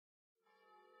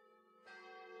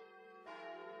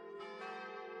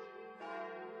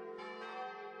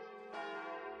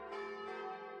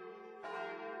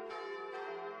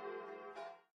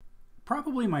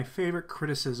Probably my favorite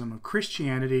criticism of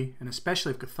Christianity, and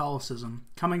especially of Catholicism,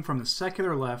 coming from the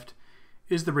secular left,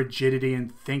 is the rigidity in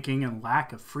thinking and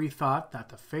lack of free thought that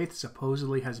the faith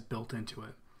supposedly has built into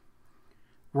it.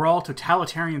 We're all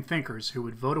totalitarian thinkers who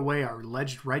would vote away our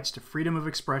alleged rights to freedom of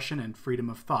expression and freedom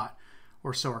of thought,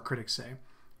 or so our critics say.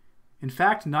 In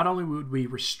fact, not only would we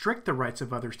restrict the rights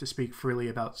of others to speak freely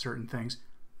about certain things,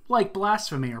 like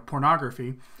blasphemy or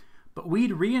pornography, but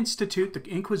we'd reinstitute the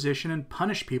Inquisition and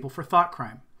punish people for thought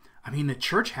crime. I mean, the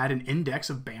church had an index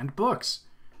of banned books.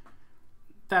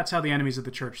 That's how the enemies of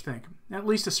the church think, at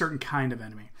least a certain kind of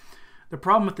enemy. The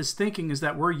problem with this thinking is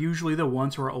that we're usually the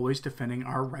ones who are always defending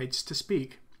our rights to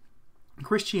speak.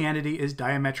 Christianity is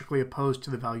diametrically opposed to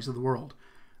the values of the world,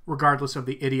 regardless of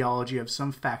the ideology of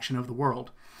some faction of the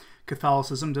world.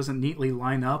 Catholicism doesn't neatly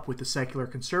line up with the secular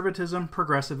conservatism,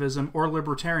 progressivism, or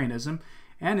libertarianism,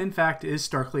 and in fact is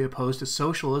starkly opposed to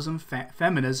socialism,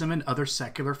 feminism, and other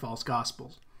secular false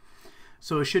gospels.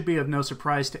 So it should be of no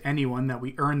surprise to anyone that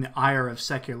we earn the ire of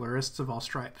secularists of all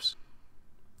stripes.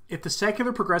 If the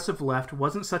secular progressive left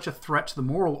wasn't such a threat to the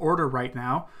moral order right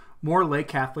now, more lay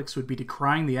Catholics would be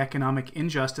decrying the economic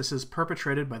injustices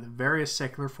perpetrated by the various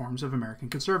secular forms of American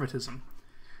conservatism.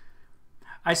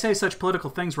 I say such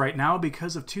political things right now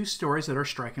because of two stories that are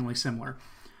strikingly similar.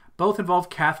 Both involve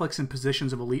Catholics in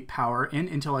positions of elite power in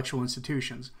intellectual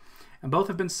institutions, and both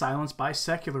have been silenced by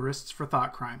secularists for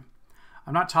thought crime.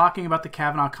 I'm not talking about the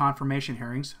Kavanaugh confirmation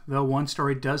hearings, though one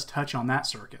story does touch on that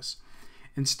circus.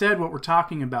 Instead, what we're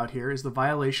talking about here is the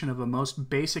violation of a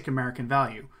most basic American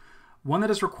value, one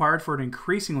that is required for an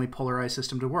increasingly polarized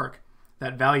system to work.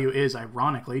 That value is,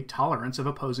 ironically, tolerance of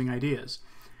opposing ideas.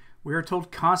 We are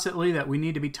told constantly that we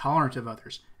need to be tolerant of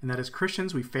others, and that as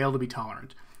Christians we fail to be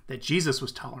tolerant. That Jesus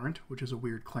was tolerant, which is a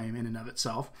weird claim in and of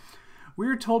itself. We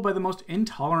are told by the most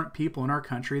intolerant people in our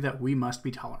country that we must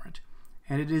be tolerant.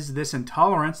 And it is this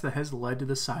intolerance that has led to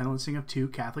the silencing of two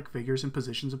Catholic figures in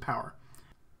positions of power.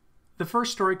 The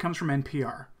first story comes from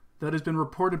NPR, that has been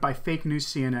reported by fake news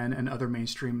CNN and other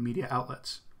mainstream media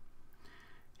outlets.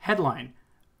 Headline: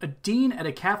 A dean at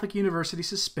a Catholic university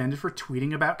suspended for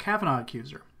tweeting about Kavanaugh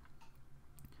accuser.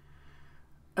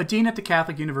 A dean at the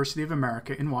Catholic University of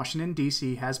America in Washington,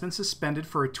 D.C. has been suspended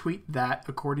for a tweet that,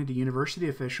 according to university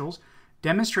officials,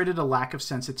 demonstrated a lack of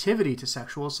sensitivity to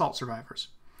sexual assault survivors.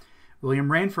 William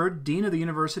Rainford, dean of the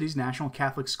university's National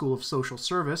Catholic School of Social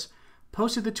Service,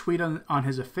 posted the tweet on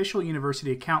his official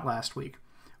university account last week,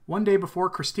 one day before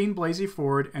Christine Blasey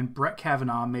Ford and Brett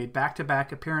Kavanaugh made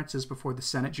back-to-back appearances before the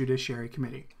Senate Judiciary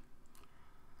Committee.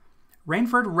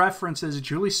 Rainford references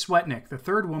Julie Swetnick, the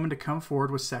third woman to come forward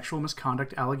with sexual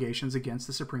misconduct allegations against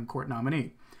the Supreme Court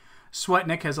nominee.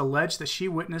 Swetnick has alleged that she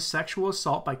witnessed sexual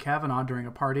assault by Kavanaugh during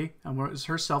a party and was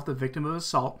herself the victim of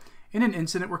assault in an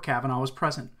incident where Kavanaugh was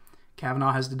present.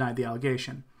 Kavanaugh has denied the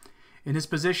allegation. In his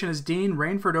position as dean,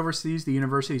 Rainford oversees the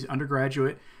university's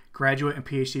undergraduate, graduate, and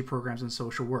PhD programs in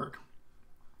social work.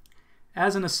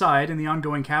 As an aside, in the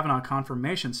ongoing Kavanaugh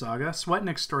confirmation saga,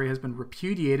 Swetnick's story has been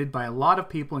repudiated by a lot of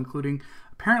people, including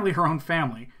apparently her own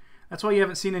family. That's why you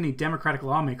haven't seen any Democratic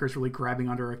lawmakers really grabbing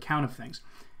onto her account of things.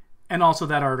 And also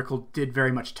that article did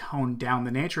very mumuch tone down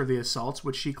the nature of the assaults,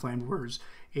 which she claimed was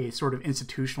a sort of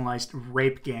institutionalized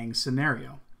rape gang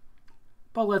scenario.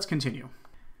 But let's continue.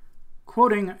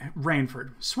 Quoting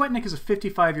Rainford, Swetnick is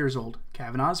 55 years old.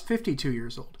 Kavanaugh is 52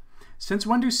 years old. Since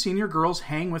when do senior girls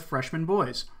hang with freshman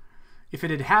boys? If it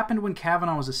had happened when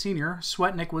Kavanaugh was a senior,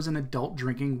 Swetnick was an adult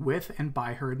drinking with and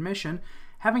by her admission,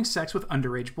 having sex with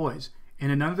underage boys.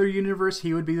 In another universe,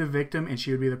 he would be the victim and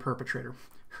she would be the perpetrator.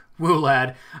 Woo,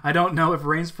 lad. I don't know if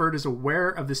Rainford is aware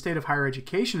of the state of higher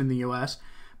education in the U.S.,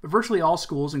 but virtually all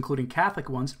schools, including Catholic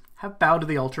ones, have bowed to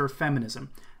the altar of feminism.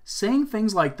 Saying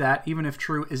things like that, even if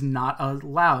true, is not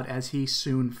allowed, as he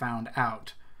soon found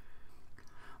out.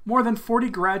 More than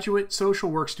 40 graduate social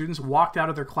work students walked out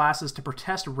of their classes to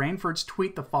protest Rainford's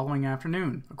tweet the following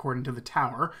afternoon, according to The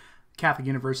Tower, Catholic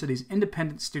University's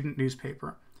independent student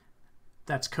newspaper.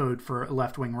 That's code for a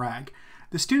left-wing rag.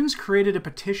 The students created a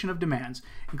petition of demands,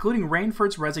 including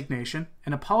Rainford's resignation,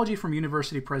 an apology from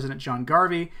University President John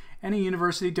Garvey, and a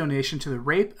university donation to the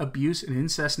Rape, Abuse, and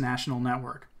Incest National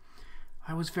Network.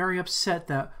 I was very upset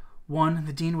that, one,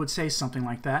 the dean would say something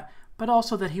like that, but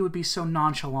also that he would be so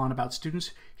nonchalant about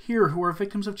students here who are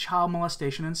victims of child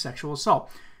molestation and sexual assault.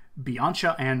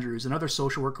 Bianca Andrews, another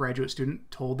social work graduate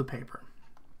student, told the paper.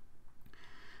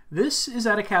 This is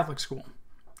at a Catholic school.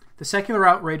 The secular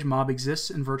outrage mob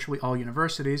exists in virtually all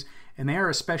universities, and they are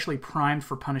especially primed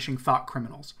for punishing thought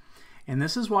criminals. And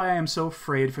this is why I am so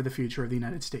afraid for the future of the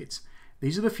United States.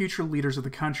 These are the future leaders of the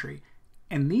country,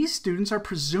 and these students are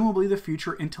presumably the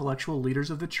future intellectual leaders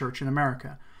of the church in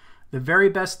America. The very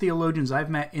best theologians I've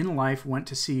met in life went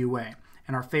to CUA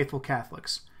and are faithful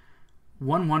Catholics.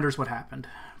 One wonders what happened.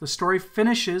 The story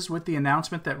finishes with the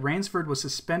announcement that Rainsford was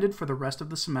suspended for the rest of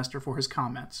the semester for his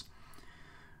comments.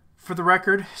 For the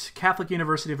record, Catholic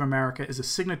University of America is a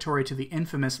signatory to the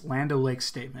infamous Land O'Lakes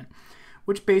Statement,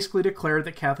 which basically declared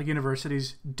that Catholic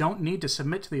universities don't need to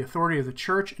submit to the authority of the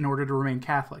Church in order to remain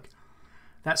Catholic.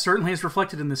 That certainly is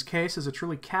reflected in this case, as a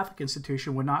truly Catholic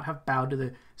institution would not have bowed to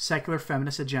the secular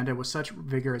feminist agenda with such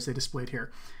vigor as they displayed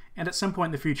here. And at some point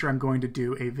in the future, I'm going to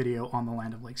do a video on the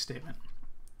Land O'Lakes Statement.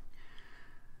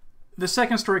 The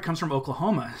second story comes from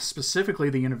Oklahoma, specifically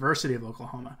the University of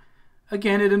Oklahoma.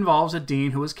 Again, it involves a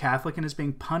dean who is Catholic and is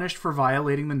being punished for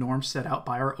violating the norms set out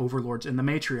by our overlords in the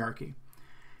matriarchy.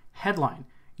 Headline: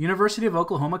 University of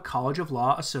Oklahoma College of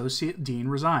Law Associate Dean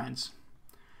resigns.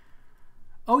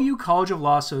 OU College of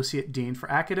Law Associate Dean for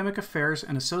Academic Affairs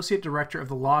and Associate Director of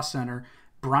the Law Center,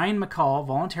 Brian McCall,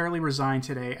 voluntarily resigned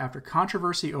today after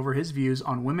controversy over his views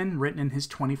on women written in his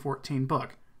 2014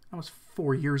 book. That was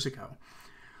 4 years ago.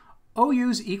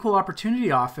 OU's Equal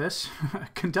Opportunity Office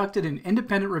conducted an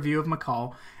independent review of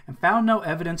McCall and found no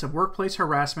evidence of workplace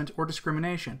harassment or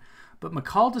discrimination, but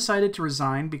McCall decided to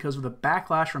resign because of the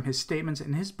backlash from his statements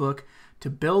in his book To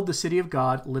Build the City of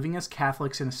God, Living as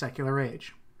Catholics in a Secular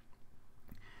Age.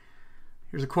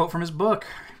 Here's a quote from his book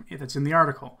that's in the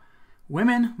article.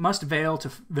 Women must veil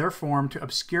to their form to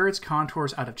obscure its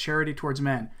contours out of charity towards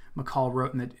men, McCall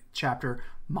wrote in the chapter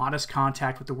Modest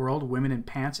Contact with the World, Women in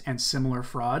Pants and Similar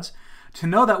Frauds. To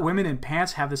know that women in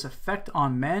pants have this effect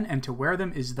on men and to wear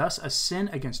them is thus a sin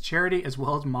against charity as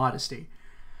well as modesty.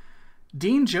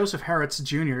 Dean Joseph Harretz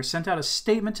Jr. sent out a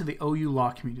statement to the OU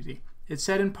law community. It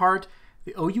said in part,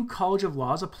 the OU College of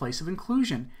Law is a place of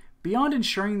inclusion. Beyond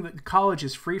ensuring that the college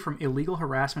is free from illegal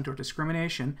harassment or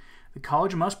discrimination, the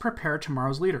college must prepare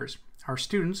tomorrow's leaders, our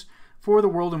students, for the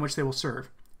world in which they will serve.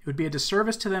 It would be a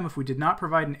disservice to them if we did not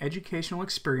provide an educational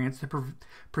experience that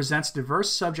presents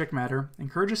diverse subject matter,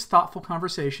 encourages thoughtful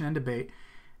conversation and debate,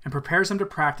 and prepares them to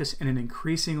practice in an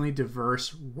increasingly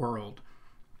diverse world.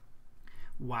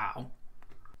 Wow.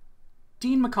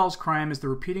 Dean McCall's crime is the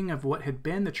repeating of what had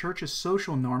been the Church's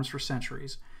social norms for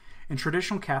centuries. In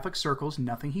traditional Catholic circles,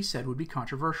 nothing he said would be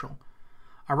controversial.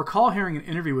 I recall hearing an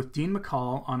interview with Dean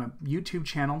McCall on a YouTube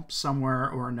channel somewhere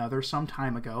or another some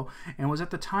time ago, and was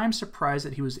at the time surprised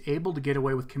that he was able to get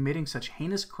away with committing such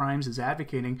heinous crimes as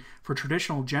advocating for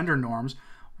traditional gender norms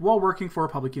while working for a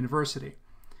public university.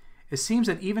 It seems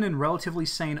that even in relatively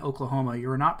sane Oklahoma,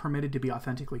 you are not permitted to be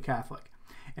authentically Catholic.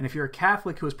 And if you're a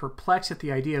Catholic who is perplexed at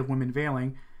the idea of women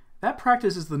veiling, that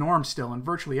practice is the norm still in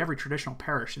virtually every traditional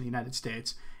parish in the United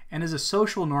States, and is a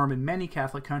social norm in many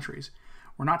Catholic countries.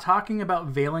 We're not talking about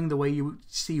veiling the way you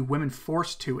see women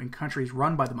forced to in countries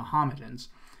run by the Mohammedans,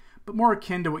 but more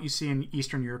akin to what you see in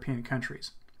Eastern European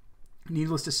countries.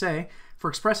 Needless to say, for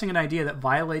expressing an idea that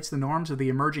violates the norms of the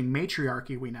emerging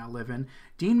matriarchy we now live in,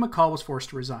 Dean McCall was forced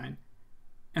to resign.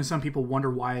 And some people wonder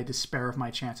why I despair of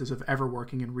my chances of ever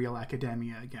working in real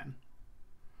academia again.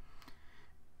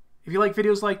 If you like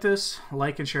videos like this,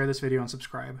 like and share this video and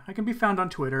subscribe. I can be found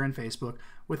on Twitter and Facebook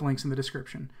with links in the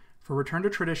description. For Return to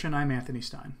Tradition, I'm Anthony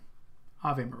Stein.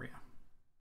 Ave Maria.